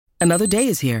Another day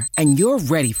is here, and you're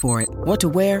ready for it. What to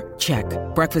wear? Check.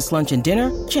 Breakfast, lunch, and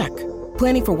dinner? Check.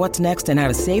 Planning for what's next and how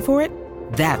to save for it?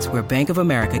 That's where Bank of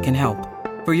America can help.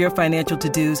 For your financial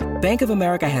to-dos, Bank of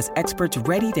America has experts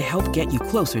ready to help get you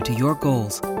closer to your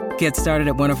goals. Get started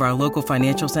at one of our local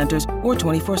financial centers or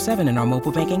 24/7 in our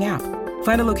mobile banking app.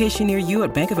 Find a location near you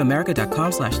at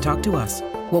bankofamerica.com/talktous.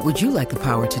 What would you like the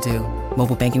power to do?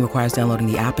 Mobile banking requires downloading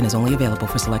the app and is only available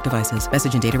for select devices.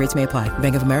 Message and data rates may apply.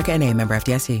 Bank of America N.A., member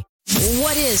FDIC.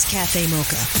 What is Cafe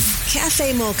Mocha?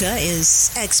 Cafe Mocha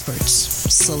is experts,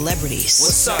 celebrities.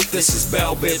 What's up? This is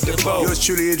Bell Biv DeVoe. Yours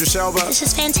truly, Idris Elba. This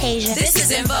is Fantasia. This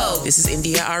is En Vogue. This is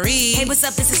India Ari. Hey, what's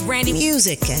up? This is Brandy.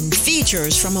 Music and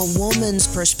features from a woman's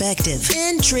perspective.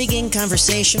 Intriguing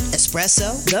conversation,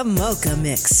 espresso, the Mocha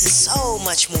Mix. So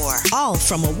much more. All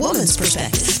from a woman's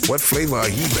perspective. What flavor are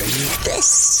you, baby?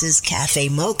 This is Cafe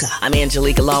Mocha. I'm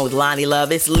Angelique along with Lonnie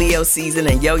Love. It's Leo season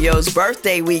and Yo-Yo's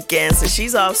birthday weekend, so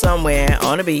she's off somewhere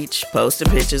on the beach posting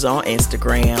pictures on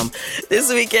Instagram.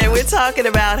 This weekend, we're talking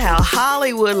about how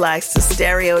Hollywood likes to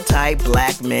stereotype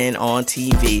black men on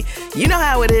TV. You know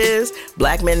how it is.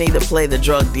 Black men either play the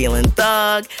drug-dealing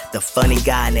thug, the funny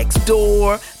guy next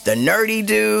door, the nerdy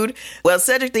dude. Well,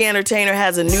 Cedric the Entertainer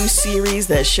has a new series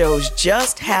that shows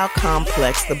just how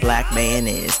complex the black man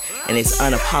is, and it's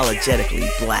unapologetically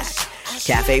black.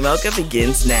 Cafe Mocha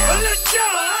begins now.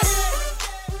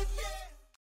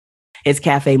 It's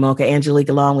Cafe Mocha. Angelique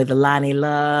along with Lonnie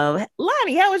Love.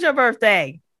 Lonnie, how was your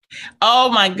birthday? Oh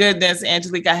my goodness,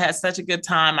 Angelique, I had such a good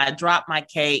time. I dropped my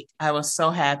cake. I was so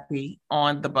happy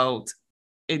on the boat.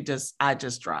 I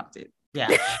just dropped it. Yeah.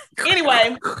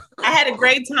 Anyway, I had a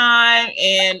great time,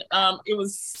 and it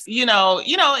was,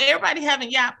 everybody having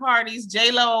yacht parties.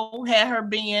 J-Lo had her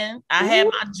being. I had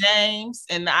my James,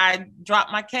 and I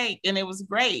dropped my cake, and it was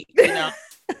great.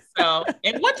 So,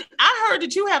 and what I heard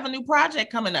that you have a new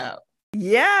project coming up.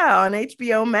 Yeah, on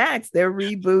HBO Max, they're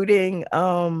rebooting.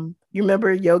 You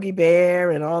remember Yogi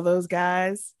Bear and all those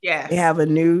guys? Yeah. They have a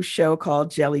new show called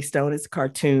Jellystone. It's a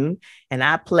cartoon, and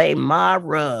I play Ma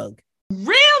Rug.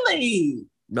 Really?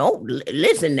 No,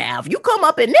 listen now. If you come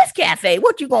up in this cafe,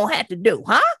 what you gonna have to do,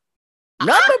 huh?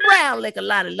 Nothing but brown liquor, a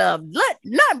lot of love.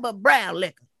 Nothing but brown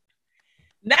liquor.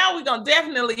 Now we're gonna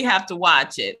definitely have to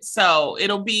watch it. So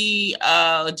it'll be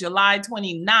July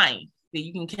 29th. That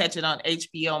you can catch it on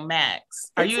HBO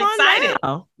Max. Are you excited?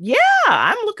 Yeah,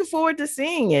 I'm looking forward to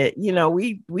seeing it.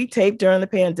 We taped during the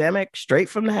pandemic straight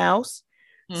from the house.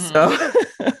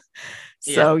 Mm-hmm.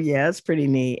 So yeah, it's pretty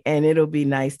neat. And it'll be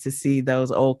nice to see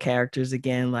those old characters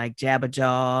again, like Jabba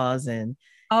Jaws. And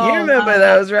you remember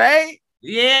those, right?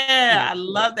 Yeah, I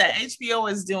love that.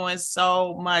 HBO is doing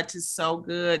so much. It's so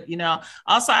good.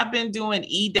 Also, I've been doing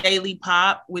Daily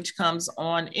Pop, which comes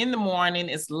on in the morning.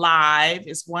 It's live.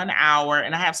 It's 1 hour.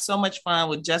 And I have so much fun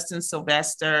with Justin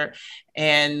Sylvester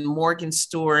and Morgan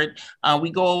Stewart. We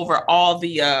go over all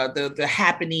the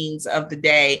happenings of the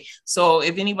day. So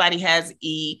if anybody has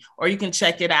or you can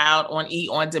check it out on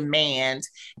On Demand.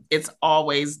 It's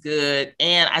always good.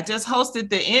 And I just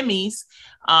hosted the Emmys,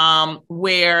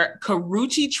 where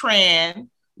Karrueche Tran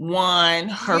won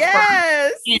her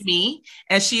first Emmy,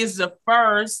 and she is the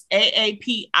first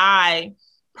AAPI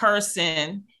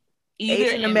person,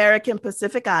 Asian American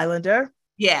Pacific Islander.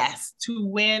 Yes, to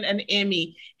win an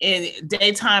Emmy in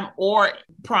daytime or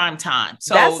prime time.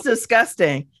 So that's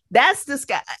disgusting. That's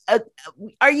disgusting.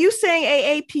 Are you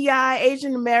saying AAPI,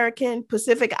 Asian American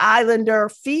Pacific Islander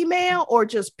female, or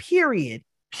just period?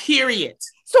 Period.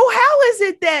 So how is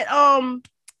it that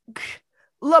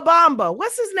La Bamba,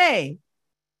 what's his name?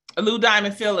 Lou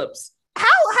Diamond Phillips. How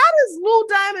does Lou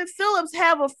Diamond Phillips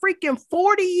have a freaking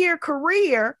 40-year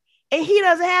career and he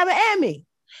doesn't have an Emmy?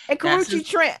 And Karrueche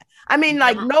Tran, I mean,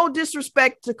 no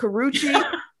disrespect to Karrueche,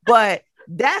 but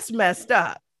that's messed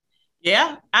up.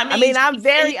 Yeah. I'm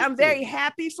very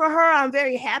happy for her. I'm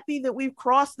very happy that we've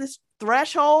crossed this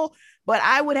threshold, but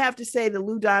I would have to say that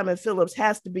Lou Diamond Phillips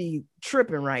has to be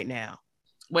tripping right now.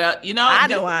 Well, I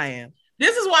know I am.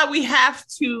 This is why we have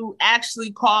to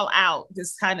actually call out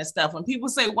this kind of stuff. When people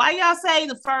say, why y'all say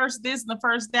the first this and the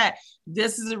first that?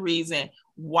 This is the reason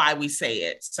why we say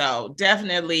it. So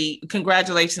definitely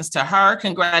congratulations to her.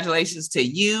 Congratulations to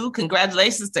you.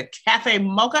 Congratulations to Cafe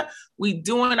Mocha. We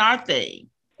doing our thing.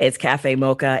 It's Cafe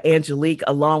Mocha. Angelique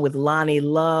along with Lonnie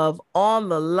Love on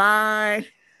the line.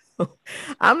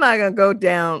 I'm not going to go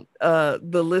down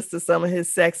the list of some of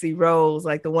his sexy roles,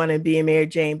 like the one in Being Mary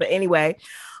Jane. But anyway,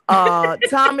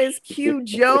 Thomas Q.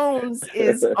 Jones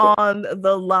is on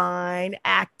the line,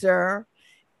 actor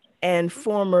and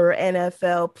former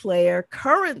NFL player,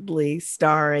 currently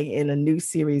starring in a new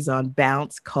series on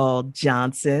Bounce called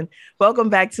Johnson. Welcome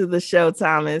back to the show,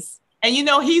 Thomas. And you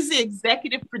know, he's the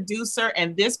executive producer.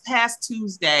 And this past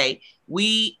Tuesday,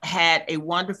 we had a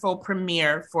wonderful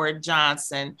premiere for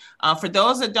Johnson. For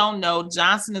those that don't know,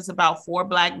 Johnson is about 4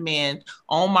 Black men,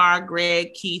 Omar,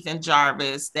 Greg, Keith, and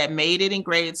Jarvis, that made it in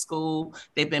grade school.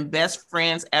 They've been best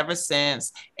friends ever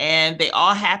since. And they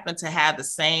all happen to have the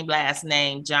same last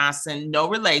name, Johnson, no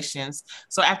relations.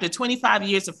 So after 25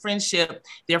 years of friendship,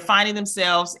 they're finding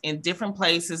themselves in different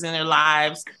places in their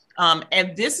lives.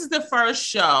 And this is the first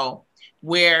show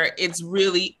where it's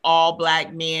really all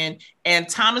Black men. And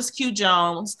Thomas Q.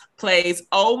 Jones plays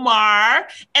Omar.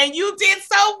 And you did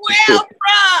so well, bruh.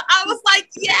 I was like,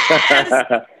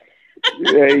 yes.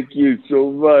 Thank you so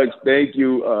much. Thank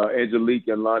you, Angelique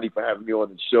and Lonnie, for having me on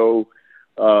the show.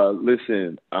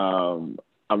 Listen,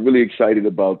 I'm really excited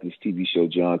about this TV show,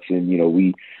 Johnson. You know,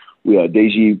 we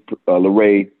Deji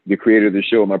LeRae, the creator of the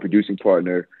show, my producing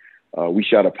partner, we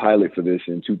shot a pilot for this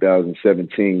in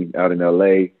 2017 out in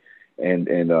LA.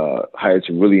 And hired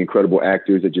some really incredible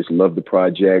actors that just loved the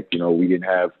project. You know, we didn't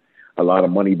have a lot of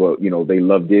money, but, you know, they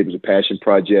loved it. It was a passion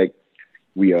project.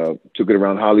 We took it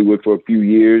around Hollywood for a few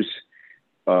years.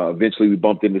 Eventually, we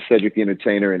bumped into Cedric the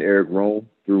Entertainer and Eric Rome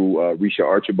through Risha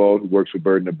Archibald, who works with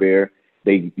Bird and the Bear.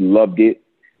 They loved it.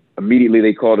 Immediately,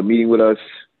 they called a meeting with us.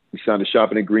 We signed a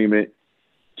shopping agreement,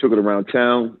 took it around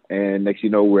town, and next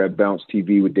you know, we're at Bounce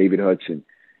TV with David Hudson.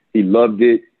 He loved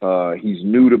it. He's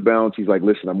new to Bounce. He's like,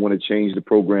 listen, I want to change the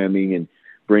programming and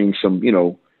bring some, you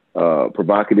know,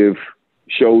 provocative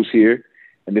shows here.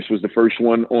 And this was the first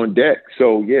one on deck.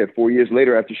 So, yeah, 4 years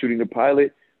later, after shooting the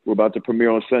pilot, we're about to premiere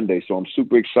on Sunday. So I'm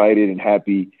super excited and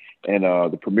happy. And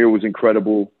the premiere was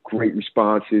incredible. Great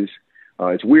responses.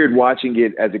 It's weird watching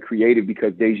it as a creative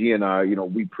because Deji and I, you know,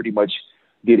 we pretty much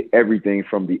did everything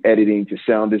from the editing to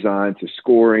sound design to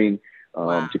scoring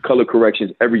to color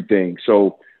corrections, everything.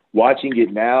 So watching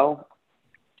it now,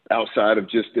 outside of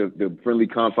just the friendly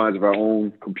confines of our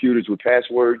own computers with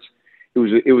passwords,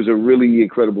 it was a really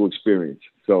incredible experience.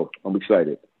 So I'm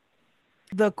excited.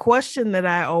 The question that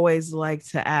I always like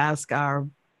to ask our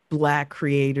Black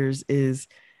creators is,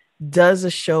 does a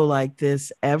show like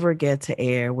this ever get to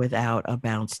air without a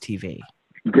Bounce TV?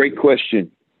 Great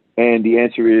question. And the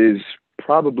answer is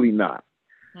probably not.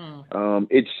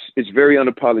 It's very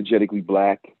unapologetically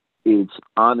Black. It's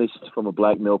honest from a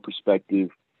Black male perspective.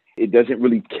 It doesn't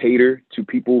really cater to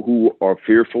people who are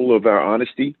fearful of our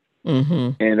honesty.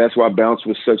 Mm-hmm. And that's why Bounce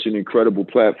was such an incredible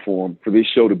platform for this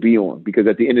show to be on. Because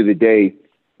at the end of the day,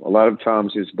 a lot of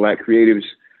times as Black creatives,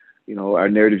 you know, our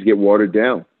narratives get watered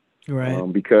down. Right.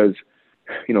 Because,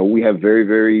 you know, we have very,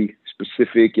 very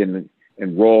specific and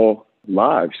raw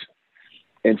lives.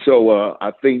 And so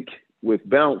I think with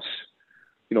Bounce,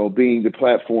 you know, being the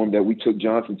platform that we took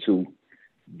Johnson to,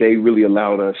 they really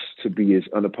allowed us to be as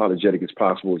unapologetic as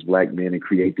possible as Black men and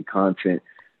create the content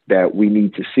that we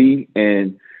need to see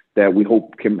and that we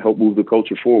hope can help move the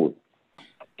culture forward.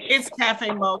 It's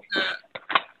Cafe Mocha,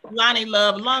 Lonnie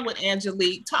Love, along with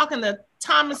Angelique, talking to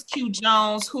Thomas Q.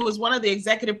 Jones, who is one of the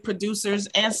executive producers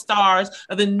and stars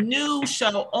of the new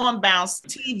show on Bounce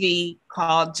TV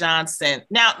called Johnson.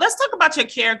 Now, let's talk about your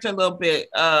character a little bit,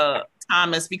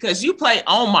 Thomas, because you play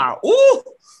Omar. Ooh,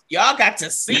 y'all got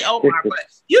to see Omar, but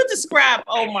you describe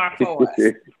Omar for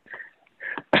us.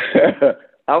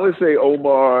 I would say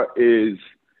Omar is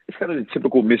kind of the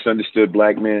typical misunderstood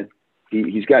Black man.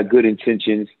 He's got good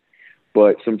intentions,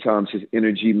 but sometimes his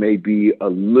energy may be a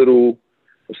little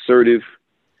assertive.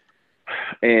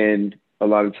 And a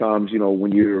lot of times, you know,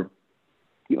 when you're,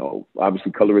 you know,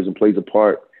 obviously colorism plays a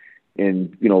part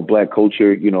in, you know, Black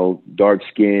culture, you know, dark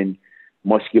skin,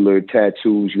 muscular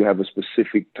tattoos, you have a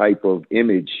specific type of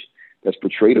image that's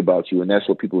portrayed about you. And that's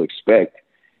what people expect.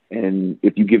 And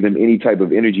if you give them any type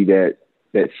of energy that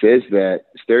says that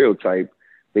stereotype,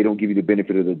 they don't give you the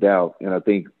benefit of the doubt. And I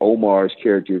think Omar's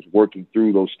character is working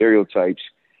through those stereotypes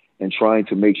and trying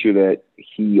to make sure that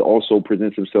he also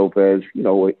presents himself as, you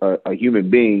know, a human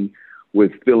being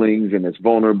with feelings and that's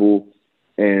vulnerable.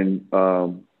 And,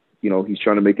 you know, he's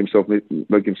trying to make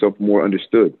himself more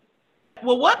understood.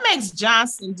 Well, what makes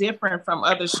Johnson different from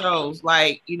other shows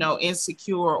like, you know,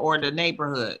 Insecure or The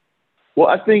Neighborhood? Well,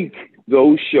 I think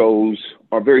those shows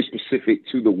are very specific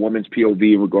to the woman's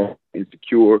POV in regard to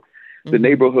Insecure. The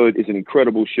Neighborhood is an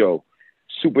incredible show,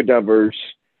 super diverse,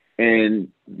 and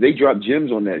they drop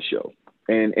gems on that show.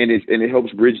 And it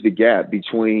helps bridge the gap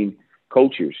between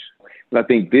cultures. And I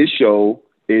think this show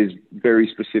is very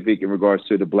specific in regards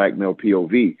to the Black male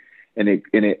POV, and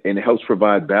it helps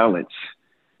provide balance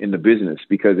in the business.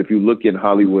 Because if you look in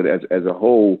Hollywood as a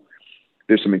whole,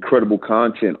 there's some incredible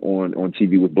content on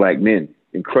TV with Black men,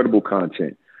 incredible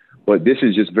content. But this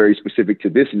is just very specific to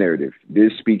this narrative.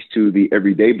 This speaks to the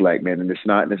everyday black man, and it's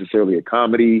not necessarily a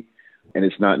comedy, and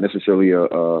it's not necessarily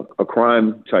a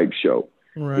crime type show.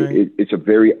 Right. It's a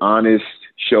very honest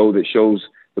show that shows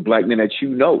the black men that you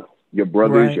know, your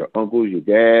brothers, Right. your uncles, your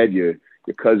dad, your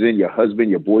cousin, your husband,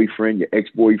 your boyfriend, your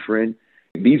ex-boyfriend.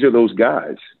 These are those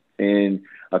guys. And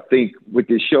I think with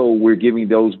this show, we're giving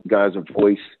those guys a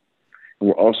voice, and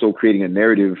we're also creating a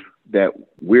narrative that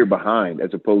we're behind,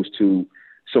 as opposed to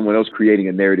someone else creating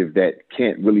a narrative that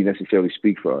can't really necessarily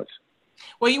speak for us.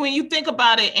 Well, when you think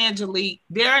about it, Angelique,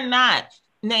 there are not,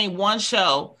 name one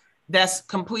show that's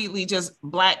completely just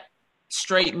black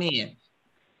straight men.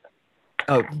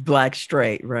 Oh, black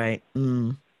straight, right.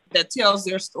 Mm. That tells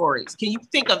their stories. Can you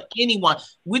think of anyone?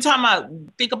 We're talking about,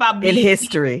 think about In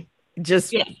history,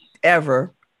 just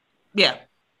ever. Yeah.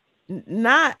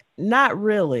 Not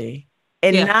really.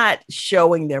 And not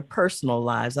showing their personal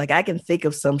lives. Like I can think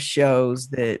of some shows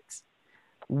that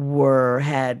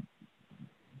had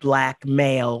black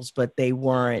males, but they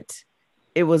weren't,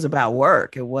 it was about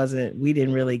work. It wasn't, we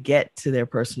didn't really get to their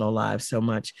personal lives so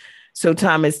much. So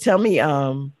Thomas, tell me,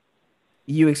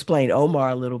 you explained Omar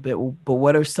a little bit, but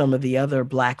what are some of the other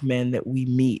black men that we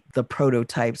meet, the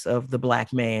prototypes of the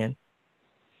black man?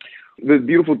 The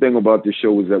beautiful thing about this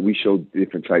show is that we show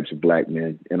different types of black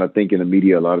men. And I think in the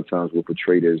media, a lot of times we're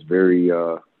portrayed as very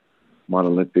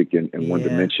monolithic and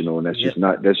one-dimensional. And that's just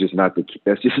not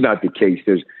the case.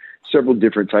 There's several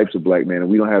different types of black men, and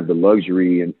we don't have the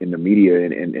luxury in the media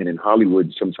and in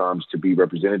Hollywood sometimes to be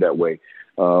represented that way.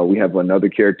 We have another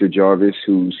character, Jarvis,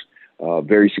 who's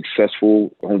very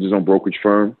successful, owns his own brokerage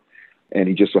firm, and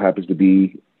he just so happens to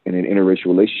be in an interracial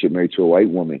relationship married to a white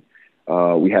woman.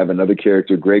 We have another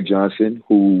character, Greg Johnson,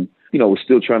 who, is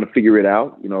still trying to figure it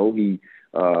out. He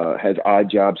has odd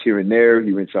jobs here and there.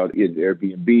 He rents out his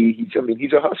Airbnb.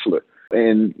 He's a hustler,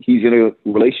 and he's in a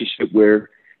relationship where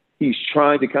he's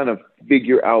trying to kind of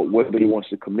figure out whether he wants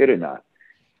to commit or not.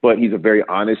 But he's a very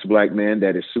honest black man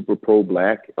that is super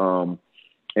pro-black,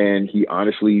 and he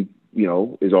honestly,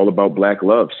 is all about black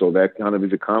love. So that kind of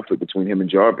is a conflict between him and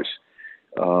Jarvis.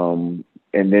 And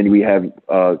then we have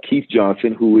Keith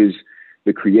Johnson, who is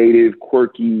the creative,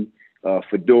 quirky,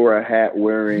 fedora hat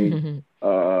wearing,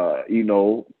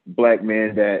 black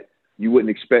man that you wouldn't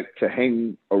expect to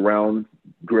hang around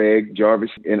Greg,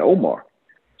 Jarvis, and Omar.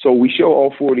 So we show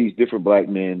all four of these different black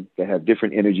men that have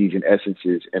different energies and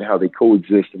essences and how they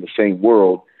coexist in the same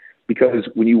world. Because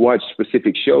when you watch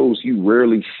specific shows, you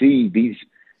rarely see these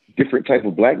different type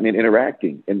of black men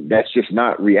interacting. And that's just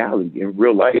not reality. In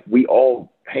real life, we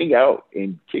all hang out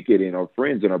and kick it and our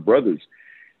friends and our brothers.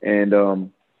 And,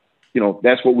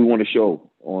 that's what we want to show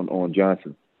on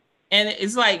Johnson. And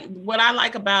it's like, what I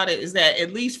like about it is that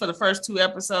at least for the first 2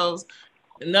 episodes,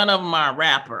 none of them are a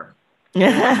rapper. You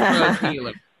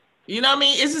know what I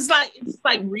mean? It's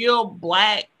like real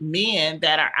black men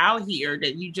that are out here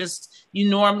that you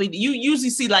usually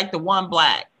see like the one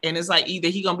black, and it's like either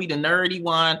he gonna be the nerdy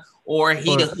one or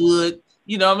he the hood.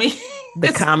 You know what I mean?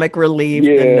 The comic relief, the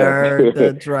nerd,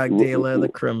 the drug dealer, the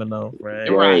criminal.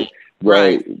 Right.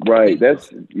 That's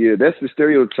the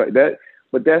stereotype.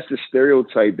 That's the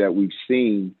stereotype that we've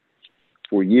seen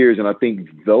for years, and I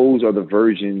think those are the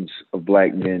versions of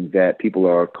black men that people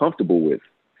are comfortable with.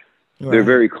 Right. They're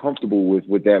very comfortable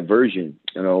with that version.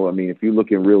 If you look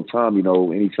in real time,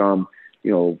 anytime,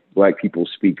 black people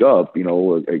speak up,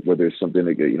 whether it's something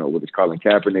like, whether it's Colin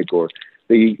Kaepernick or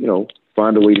they,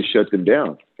 find a way to shut them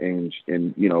down and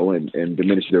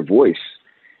diminish their voice.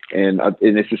 And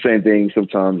it's the same thing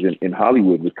sometimes in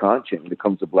Hollywood with content when it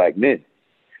comes to black men.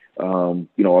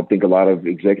 I think a lot of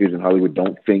executives in Hollywood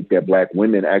don't think that black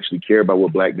women actually care about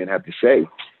what black men have to say.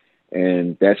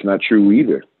 And that's not true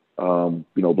either.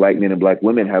 Black men and black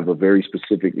women have a very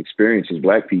specific experience as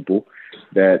black people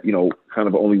that, kind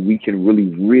of only we can really,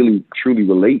 really, truly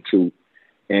relate to.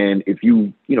 And if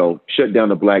you, shut down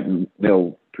the black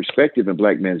male perspective and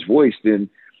black man's voice, then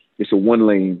it's a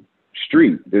 1-lane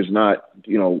street. There's not,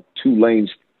 2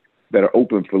 lanes that are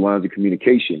open for lines of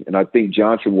communication. And I think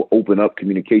Johnson will open up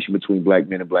communication between black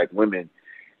men and black women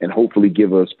and hopefully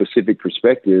give a specific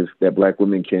perspective that black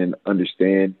women can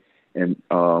understand and,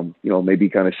 maybe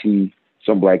kind of see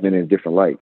some black men in a different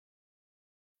light.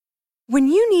 When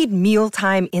you need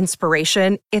mealtime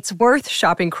inspiration, it's worth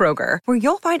shopping Kroger, where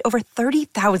you'll find over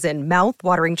 30,000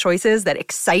 mouth-watering choices that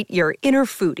excite your inner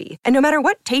foodie. And no matter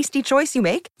what tasty choice you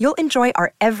make, you'll enjoy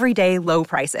our everyday low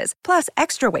prices, plus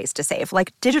extra ways to save,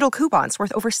 like digital coupons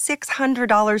worth over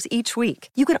 $600 each week.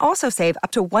 You can also save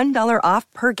up to $1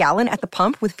 off per gallon at the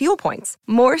pump with fuel points.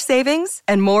 More savings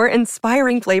and more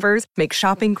inspiring flavors make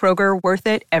shopping Kroger worth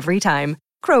it every time.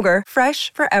 Kroger,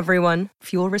 fresh for everyone.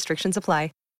 Fuel restrictions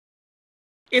apply.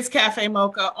 It's Cafe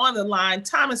Mocha. On the line,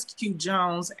 Thomas Q.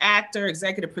 Jones, actor,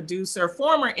 executive producer,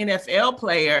 former NFL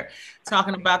player,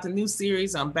 talking about the new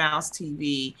series on Bounce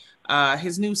TV,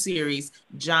 his new series,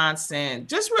 Johnson.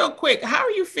 Just real quick, how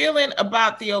are you feeling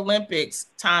about the Olympics,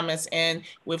 Thomas, and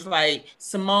with like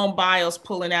Simone Biles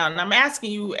pulling out? And I'm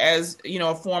asking you as,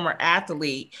 a former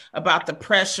athlete about the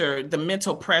pressure, the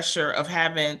mental pressure of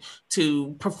having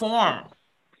to perform.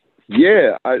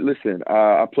 Yeah, I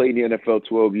played in the NFL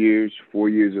 12 years, 4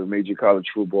 years of major college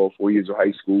football, 4 years of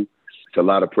high school. It's a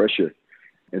lot of pressure.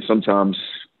 And sometimes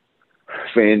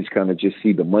fans kind of just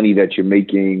see the money that you're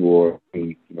making or,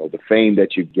 the fame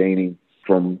that you're gaining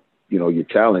from, your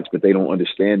talents, but they don't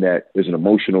understand that there's an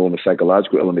emotional and a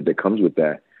psychological element that comes with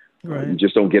that. Right. You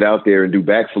just don't get out there and do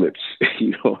backflips.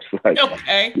 It's like,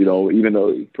 okay. Even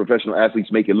though professional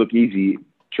athletes make it look easy,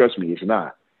 trust me, it's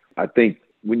not. I think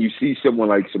when you see someone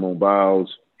like Simone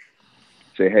Biles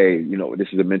say, hey, this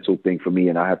is a mental thing for me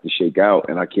and I have to shake out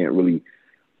and I can't really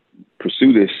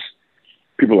pursue this,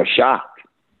 people are shocked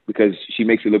because she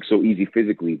makes it look so easy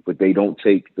physically, but they don't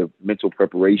take the mental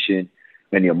preparation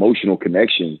and the emotional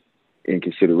connection in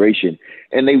consideration.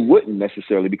 And they wouldn't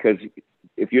necessarily, because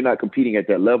if you're not competing at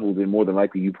that level, then more than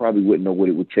likely you probably wouldn't know what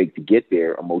it would take to get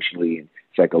there emotionally and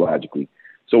psychologically.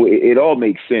 So it all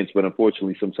makes sense, but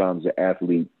unfortunately sometimes the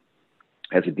athlete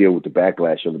has to deal with the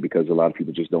backlash of it because a lot of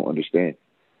people just don't understand.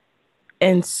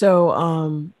 And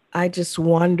so I just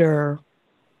wonder,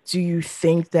 do you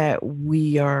think that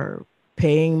we are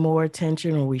paying more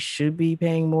attention, or we should be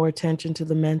paying more attention to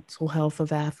the mental health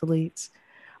of athletes?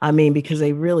 I mean, because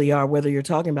they really are, whether you're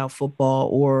talking about football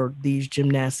or these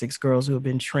gymnastics girls who have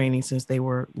been training since they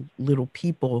were little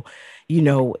people,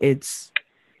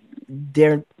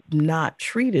 they're not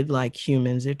treated like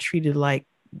humans. They're treated like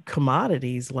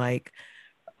commodities, like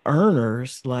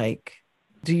earners. Like,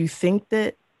 do you think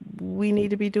that we need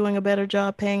to be doing a better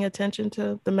job paying attention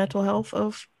to the mental health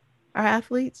of our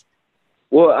athletes?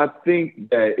 Well, I think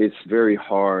that it's very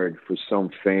hard for some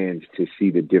fans to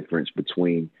see the difference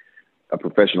between a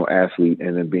professional athlete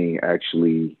and them being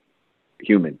actually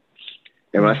human.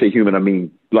 And when I say human, I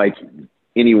mean like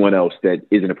anyone else that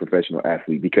isn't a professional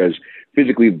athlete, because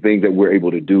physically the things that we're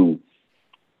able to do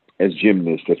as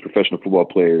gymnasts, as professional football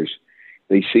players,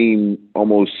 they seem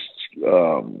almost,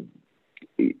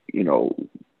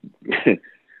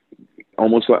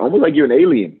 almost like you're an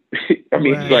alien. I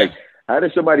mean, right. It's like, how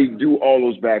does somebody do all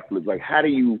those backflips? Like, how do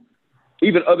you?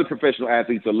 Even other professional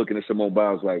athletes are looking at Simone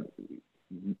Biles like,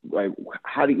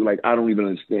 how do you? Like, I don't even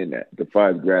understand that.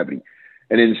 Defies gravity.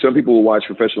 And then some people will watch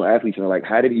professional athletes and are like,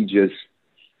 how did he just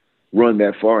run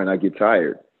that far and not get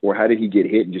tired? Or how did he get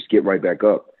hit and just get right back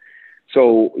up?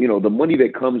 So, the money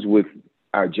that comes with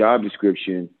our job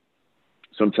description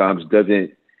sometimes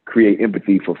doesn't create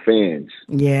empathy for fans.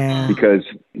 Yeah. Because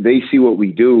they see what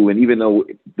we do, and even though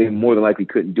they more than likely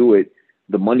couldn't do it,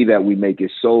 the money that we make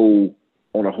is so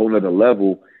on a whole nother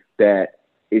level that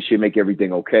it should make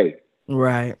everything okay.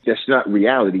 Right. That's not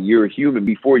reality. You're a human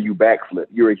before you backflip.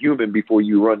 You're a human before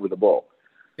you run with the ball.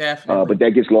 Definitely. But that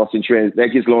gets lost in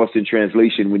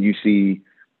translation when you see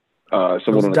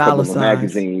someone on the cover of a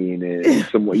magazine and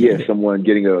someone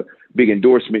getting a big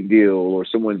endorsement deal, or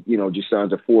someone, just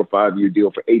signs a 4 or 5 year deal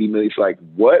for $80 million. It's like,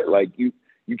 what? Like you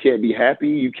can't be happy.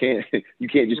 You can't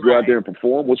just go out there and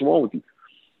perform. What's wrong with you?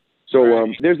 So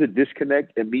there's a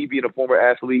disconnect. And me being a former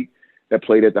athlete that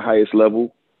played at the highest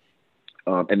level,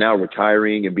 and now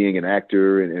retiring and being an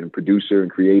actor and producer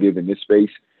and creative in this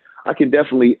space, I can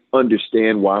definitely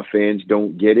understand why fans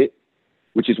don't get it,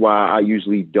 which is why I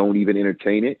usually don't even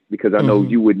entertain it, because I know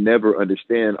you would never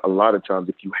understand a lot of times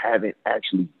if you haven't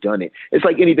actually done it. It's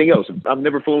like anything else. I've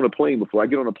never flown a plane before. I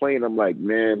get on a plane, I'm like,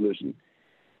 man, listen,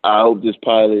 I hope this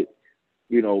pilot,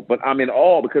 but I'm in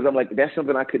awe because I'm like, that's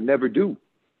something I could never do.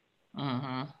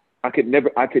 Uh-huh. I could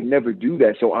never do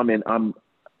that. So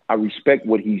I respect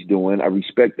what he's doing. I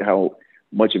respect how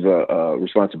much of a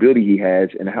responsibility he has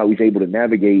and how he's able to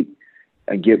navigate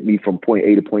and get me from point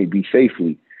A to point B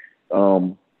safely.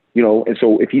 And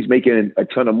so if he's making a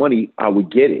ton of money, I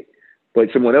would get it, but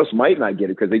someone else might not get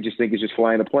it because they just think it's just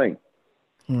flying a plane.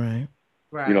 Right.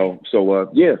 So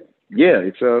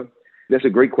that's a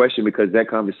great question, because that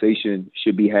conversation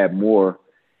should be had more.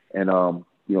 And,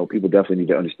 people definitely need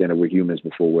to understand that we're humans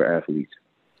before we're athletes.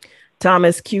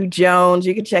 Thomas Q. Jones.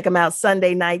 You can check him out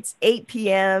Sunday nights, 8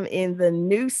 p.m. in the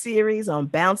new series on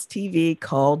Bounce TV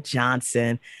called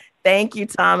Johnson. Thank you,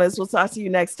 Thomas. We'll talk to you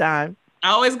next time.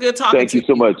 Always good talking to you. Thank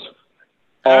you so much.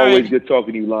 Always good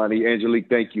talking to you, Lonnie. Angelique,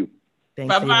 thank you.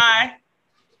 Bye-bye.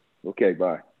 Okay,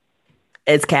 bye.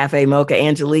 It's Cafe Mocha,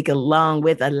 Angelique, along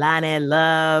with Alana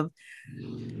Love.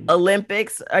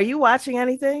 Olympics. Are you watching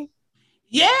anything?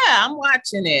 Yeah, I'm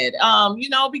watching it.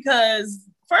 Because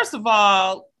first of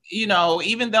all,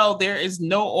 even though there is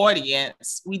no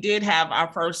audience, we did have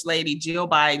our First Lady, Jill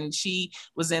Biden. She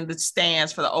was in the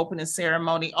stands for the opening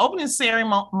ceremony. Opening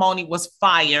ceremony was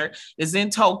fire. It's in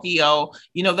Tokyo.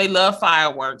 They love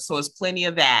fireworks, so it's plenty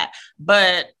of that.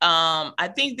 But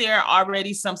I think there are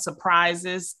already some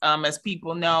surprises. As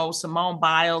people know, Simone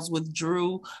Biles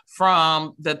withdrew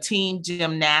from the team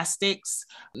gymnastics.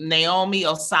 Naomi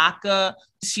Osaka,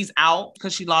 she's out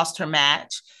because she lost her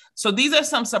match. So these are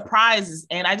some surprises.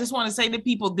 And I just want to say to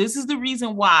people, this is the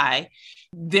reason why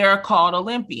they're called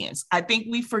Olympians. I think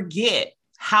we forget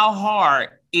how hard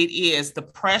it is, the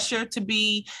pressure to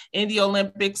be in the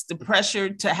Olympics, the pressure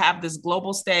to have this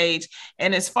global stage.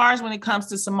 And as far as when it comes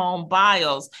to Simone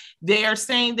Biles, they are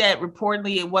saying that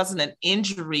reportedly it wasn't an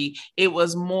injury. It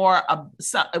was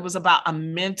it was about a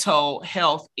mental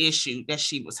health issue that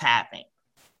she was having.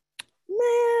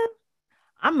 Man,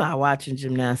 I'm not watching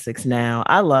gymnastics now.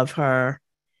 I love her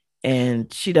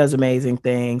and she does amazing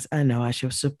things. I know I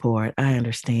should support. I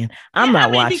understand. I'm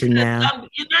not watching now.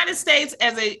 United States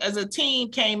as a team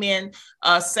came in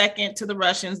second to the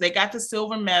Russians. They got the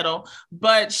silver medal,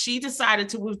 but she decided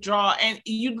to withdraw. And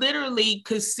you literally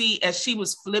could see as she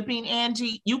was flipping,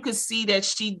 Angie, you could see that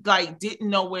she didn't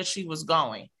know where she was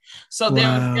going. So there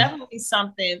was definitely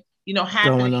something,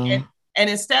 happening. And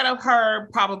instead of her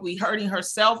probably hurting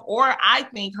herself, or I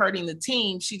think hurting the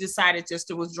team, she decided just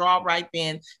to withdraw right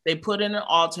then. They put in an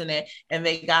alternate and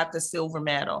they got the silver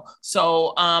medal.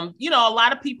 So, a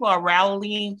lot of people are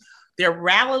rallying. They're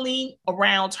rallying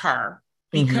around her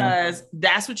because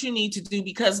that's what you need to do.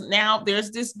 Because now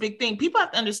there's this big thing. People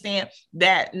have to understand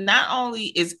that not only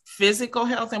is physical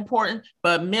health important,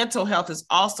 but mental health is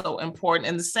also important.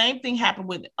 And the same thing happened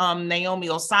with Naomi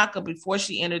Osaka before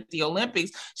she entered the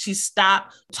Olympics. She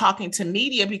stopped talking to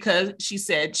media because she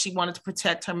said she wanted to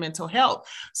protect her mental health.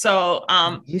 So,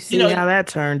 you see how that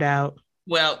turned out.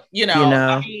 Well, it's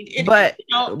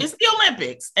the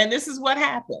Olympics and this is what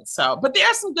happens. So, but there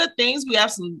are some good things. We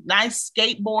have some nice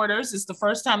skateboarders. It's the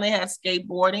first time they had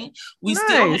skateboarding. We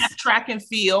still have track and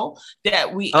field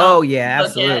that we.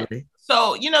 Absolutely.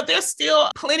 So, there's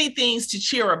still plenty of things to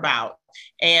cheer about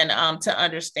and to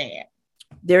understand.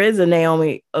 There is a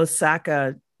Naomi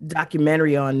Osaka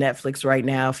documentary on Netflix right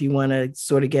now. If you want to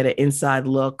sort of get an inside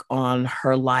look on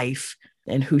her life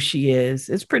and who she is,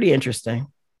 it's pretty interesting.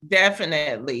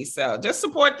 Definitely. So just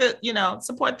support the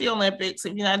Olympics.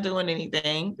 If you're not doing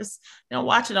anything, just,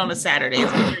 watch it on a Saturday.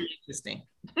 It's very interesting.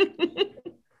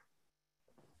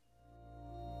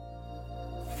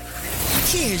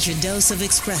 Here's your dose of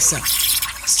espresso.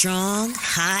 Strong,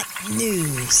 hot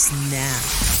news now.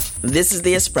 This is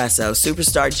The Espresso.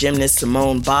 Superstar gymnast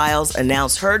Simone Biles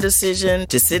announced her decision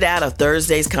to sit out of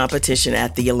Thursday's competition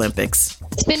at the Olympics.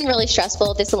 It's been really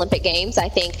stressful, this Olympic Games. I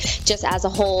think just as a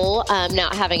whole,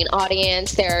 not having an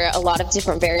audience, there are a lot of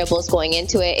different variables going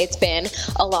into it. It's been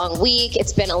a long week.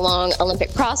 It's been a long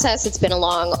Olympic process. It's been a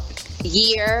long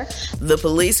year. The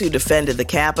police who defended the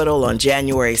Capitol on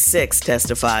January 6th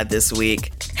testified this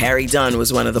week. Harry Dunn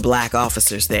was one of the black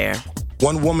officers there.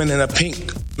 One woman in a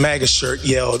pink MAGA shirt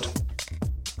yelled,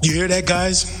 "You hear that,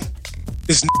 guys?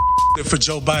 It's for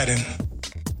Joe Biden."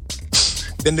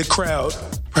 Then the crowd,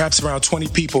 perhaps around 20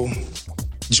 people,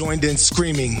 joined in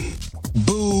screaming,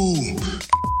 "Boo!"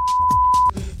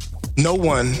 No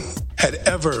one had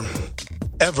ever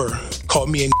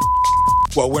called me a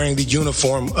while wearing the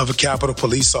uniform of a Capitol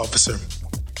Police officer.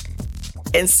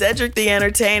 And Cedric the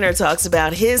Entertainer talks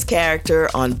about his character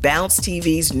on Bounce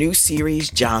TV's new series,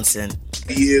 Johnson.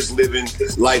 He is living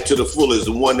life to the fullest,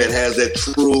 the one that has that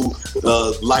true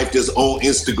life that's on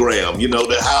Instagram.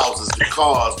 The houses, the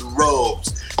cars, the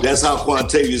robes. That's how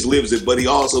Quantavious lives it, but he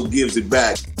also gives it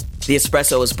back. The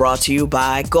Espresso is brought to you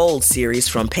by Gold Series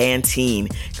from Pantene.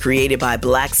 Created by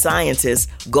Black scientists,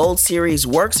 Gold Series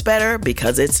works better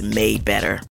because it's made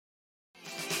better.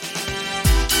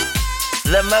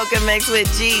 The Mocha Mix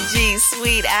with Gigi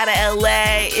Sweet out of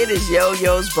LA. It is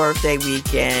Yo-Yo's birthday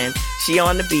weekend. She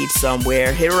on the beach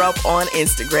somewhere. Hit her up on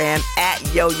Instagram at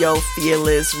Yo-Yo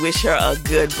Fearless. Wish her a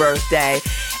good birthday.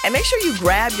 And make sure you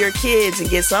grab your kids and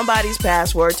get somebody's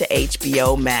password to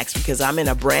HBO Max because I'm in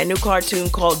a brand new cartoon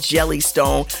called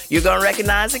Jellystone. You're going to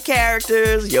recognize the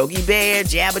characters, Yogi Bear,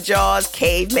 Jabba Jaws,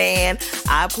 Caveman.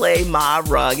 I play Ma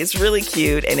Rug. It's really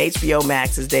cute, and HBO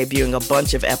Max is debuting a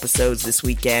bunch of episodes this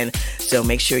weekend, so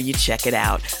make sure you check it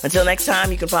out. Until next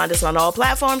time, you can find us on all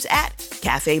platforms at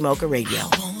Cafe Mocha Radio.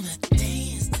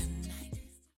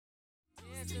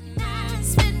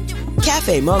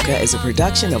 Cafe Mocha is a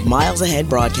production of Miles Ahead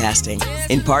Broadcasting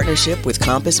in partnership with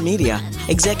Compass Media.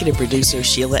 Executive producer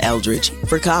Sheila Eldridge.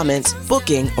 For comments,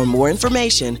 booking, or more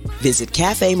information, visit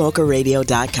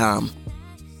cafemocharadio.com.